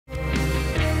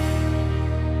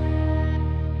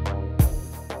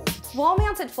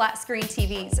Wall-mounted flat-screen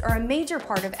TVs are a major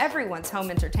part of everyone's home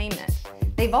entertainment.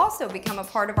 They've also become a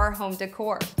part of our home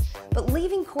decor. But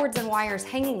leaving cords and wires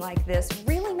hanging like this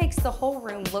really makes the whole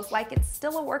room look like it's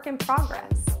still a work in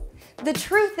progress. The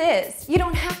truth is, you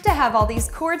don't have to have all these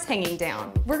cords hanging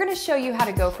down. We're going to show you how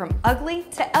to go from ugly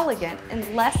to elegant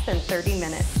in less than 30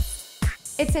 minutes.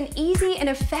 It's an easy and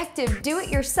effective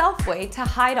do-it-yourself way to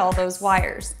hide all those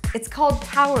wires. It's called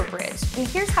PowerBridge, and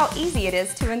here's how easy it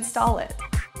is to install it.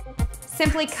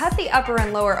 Simply cut the upper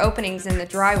and lower openings in the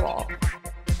drywall.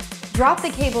 Drop the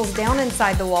cables down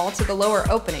inside the wall to the lower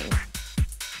opening.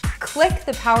 Click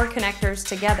the power connectors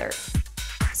together.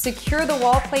 Secure the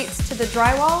wall plates to the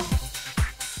drywall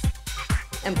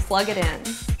and plug it in.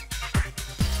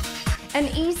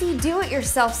 An easy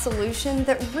do-it-yourself solution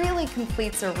that really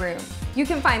completes a room. You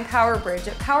can find PowerBridge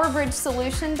at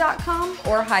PowerBridgeSolution.com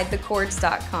or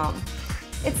HideTheCords.com.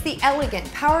 It's the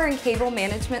elegant power and cable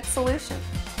management solution.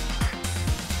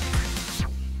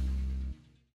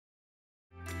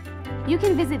 You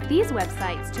can visit these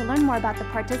websites to learn more about the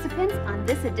participants on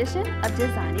this edition of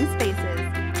Designing Spaces.